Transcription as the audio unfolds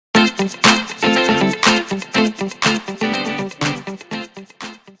Canon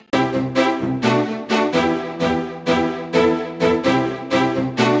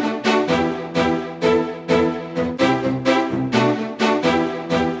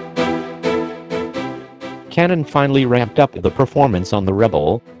finally ramped up the performance on the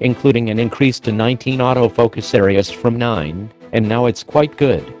Rebel, including an increase to 19 autofocus areas from 9, and now it's quite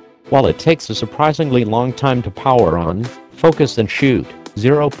good. While it takes a surprisingly long time to power on, focus and shoot,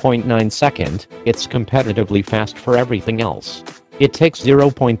 0.9 second, it's competitively fast for everything else. It takes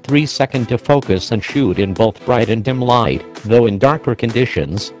 0.3 second to focus and shoot in both bright and dim light, though in darker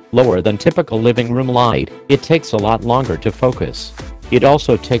conditions, lower than typical living room light, it takes a lot longer to focus. It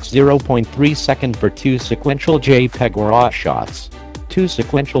also takes 0.3 second for 2 sequential JPEG or RAW shots. 2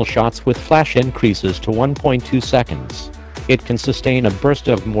 sequential shots with flash increases to 1.2 seconds. It can sustain a burst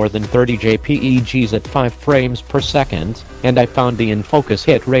of more than 30 JPEGs at 5 frames per second, and I found the in-focus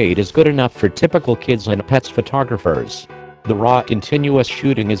hit rate is good enough for typical kids and pets photographers. The raw continuous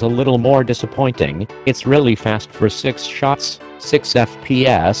shooting is a little more disappointing. It's really fast for 6 shots, 6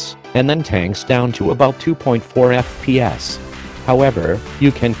 FPS, and then tanks down to about 2.4 FPS. However,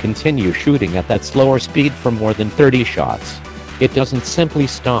 you can continue shooting at that slower speed for more than 30 shots. It doesn't simply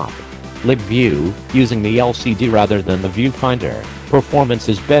stop. Live view, using the LCD rather than the viewfinder, performance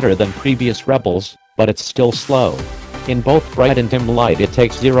is better than previous Rebels, but it's still slow. In both bright and dim light it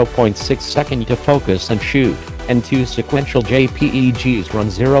takes 0.6 seconds to focus and shoot, and 2 sequential JPEGs run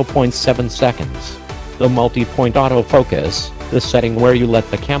 0.7 seconds. The multi-point autofocus, the setting where you let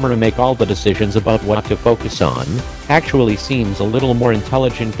the camera make all the decisions about what to focus on, actually seems a little more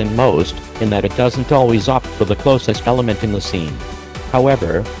intelligent than most, in that it doesn't always opt for the closest element in the scene.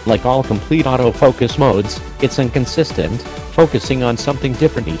 However, like all complete autofocus modes, it's inconsistent, focusing on something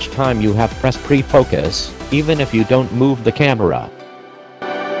different each time you have pressed pre-focus, even if you don't move the camera.